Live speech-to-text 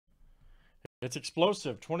It's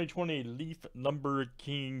explosive. 2020 Leaf Lumber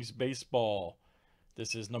Kings Baseball.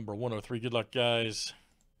 This is number 103. Good luck, guys.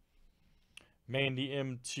 Mandy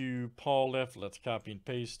M to Paul F. Let's copy and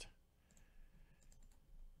paste.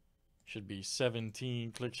 Should be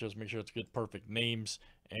 17 clicks. Just make sure it's good, perfect names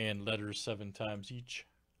and letters 7 times each.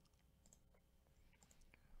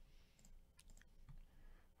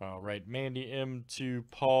 All right, Mandy M to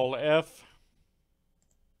Paul F.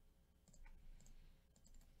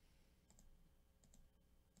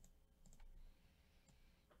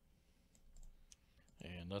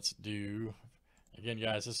 And let's do, again,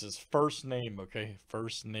 guys, this is first name, okay?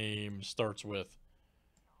 First name starts with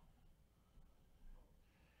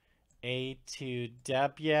A to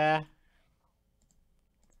W. Get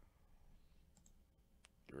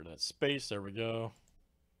rid of that space. There we go.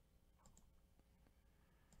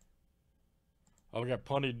 Oh, we got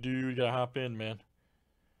plenty to do. We gotta hop in, man.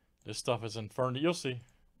 This stuff is infernal. You'll see.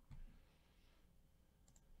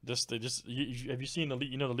 Have you seen the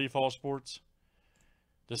the Leaf All Sports?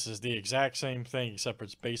 This is the exact same thing except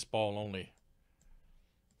it's baseball only.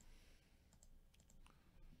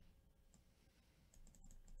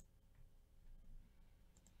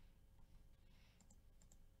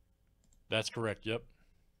 That's correct. Yep.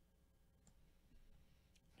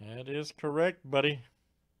 That is correct, buddy.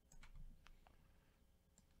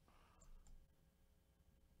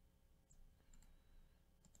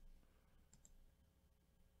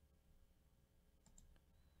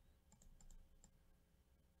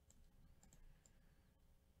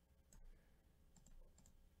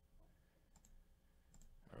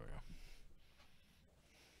 There we go.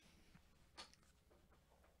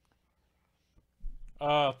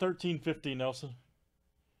 1350, Nelson.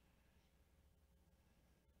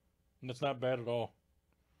 And that's not bad at all.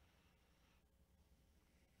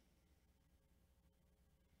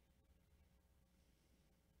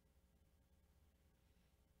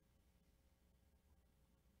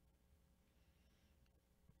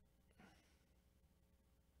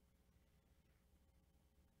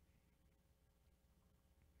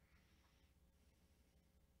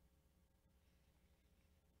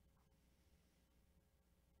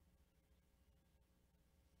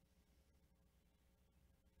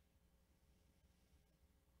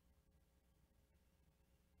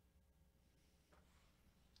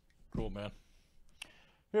 Cool, man.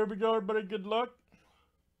 Here we go, everybody. Good luck.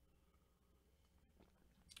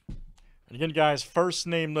 And again, guys, first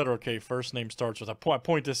name letter. Okay, first name starts with. I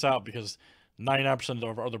point this out because 99%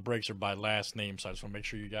 of our other breaks are by last name, so I just want to make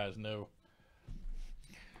sure you guys know.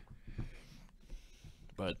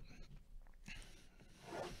 But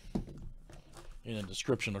in the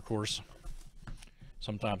description, of course.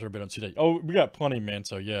 Sometimes everybody don't see that. Oh, we got plenty, man.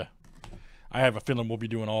 So yeah, I have a feeling we'll be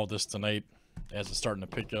doing all this tonight as it's starting to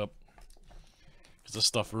pick up. Because this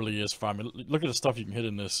stuff really is fun. I mean, look at the stuff you can hit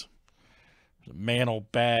in this. Mantle,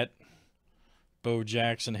 bat, Bo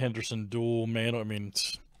Jackson, Henderson, dual, Mantle. I mean,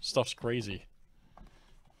 stuff's crazy.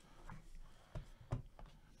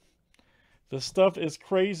 This stuff is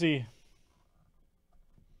crazy.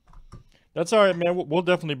 That's all right, man. We'll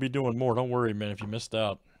definitely be doing more. Don't worry, man, if you missed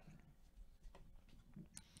out.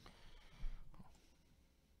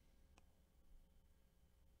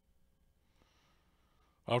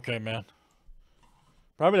 Okay, man.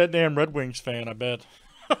 Probably that damn Red Wings fan, I bet.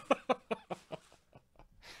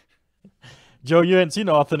 Joe, you hadn't seen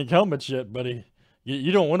the authentic helmets yet, buddy.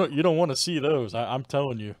 You don't want to see those. I'm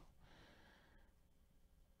telling you.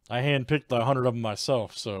 I handpicked 100 of them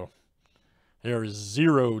myself, so there are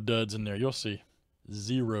 0 duds in there. You'll see.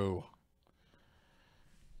 0.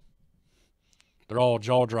 They're all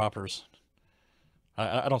jaw droppers.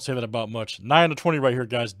 I don't say that about much. 9 to 20 right here,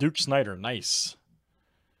 guys. Duke Snyder, nice.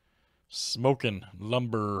 Smoking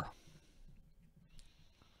lumber.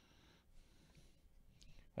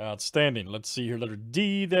 Outstanding. Let's see here. Letter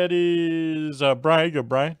D. That is Brian. Go,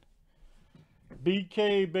 Brian.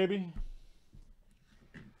 BK, baby.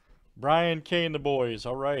 Brian K and the boys.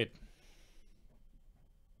 All right.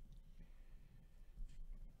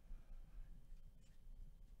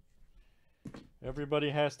 Everybody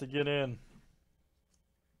has to get in.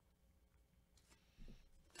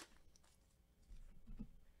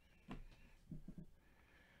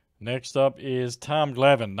 Next up is Tom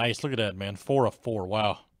Glavine. Nice. Look at that, man. 4 of 4.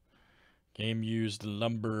 Wow. Game used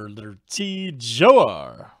lumber, letter T.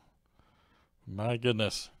 Joar. My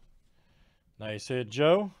goodness. Nice hit,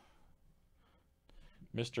 Joe.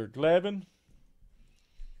 Mr. Glavine.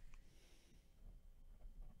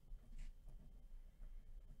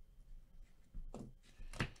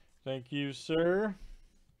 Thank you, sir.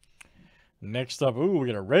 Next up, ooh, we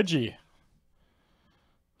got a Reggie.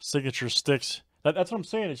 Signature sticks. That's what I'm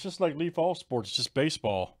saying. It's just like Leaf All Sports. It's just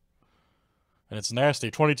baseball. And it's nasty.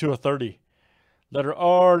 22 of 30. Letter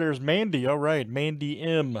R, there's Mandy. All right, Mandy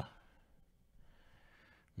M.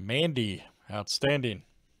 Mandy, outstanding.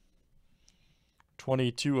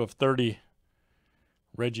 22 of 30.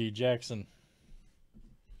 Reggie Jackson.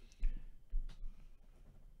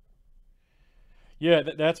 Yeah,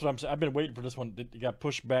 that's what I'm saying. I've been waiting for this one. It got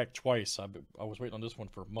pushed back twice. I was waiting on this one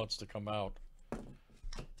for months to come out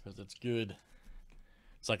because it's good.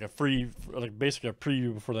 It's like a like basically a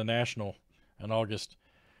preview before the National in August.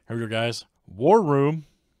 Here we go, guys. War Room.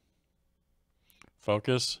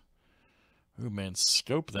 Focus. Ooh, man,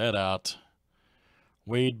 scope that out.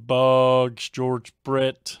 Wade Boggs, George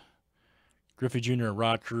Brett, Griffey Jr., and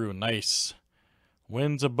Rod Carew. Nice.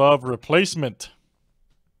 Wins above replacement.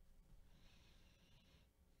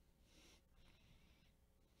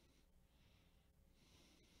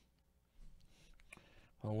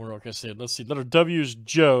 Oh, we're okay. Let's see. Letter W is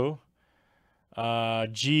Joe.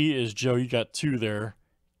 G is Joe. You got 2 there.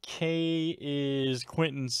 K is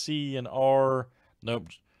Quentin. C and R. Nope.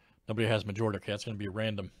 Nobody has majority. Okay, that's going to be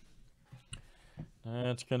random.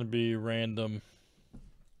 That's going to be random.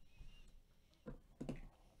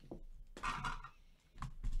 All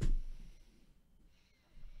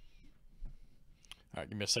right,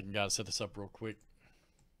 give me a second, guys. Set this up real quick.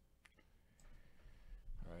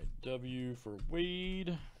 All right, W for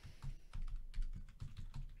Wade.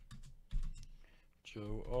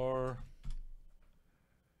 Joe R.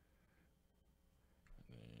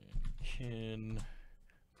 And Ken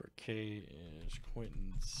for K is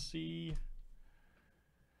Quentin C.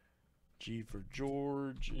 G for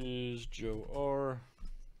George is Joe R.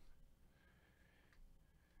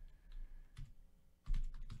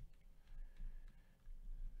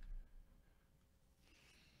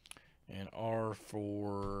 And R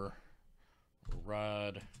for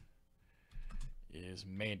Rod is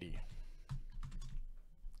Mandy.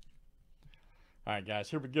 All right, guys,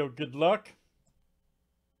 here we go. Good luck.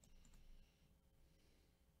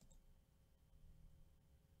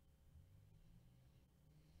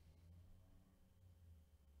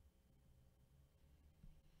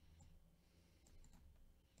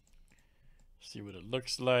 See what it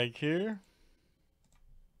looks like here.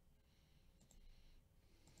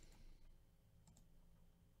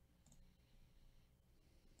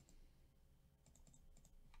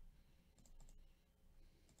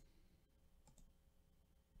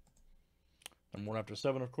 And 1 after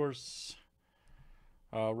 7, of course.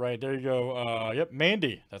 All right, there you go. Yep,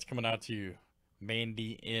 Mandy. That's coming out to you.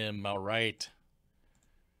 Mandy M. All right.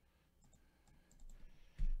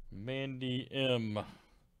 Mandy M.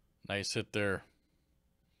 Nice hit there.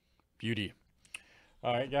 Beauty.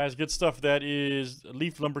 All right, guys, good stuff. That is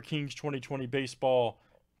Leaf Lumber Kings 2020 baseball.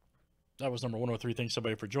 That was number 103. Thanks,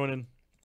 everybody, for joining.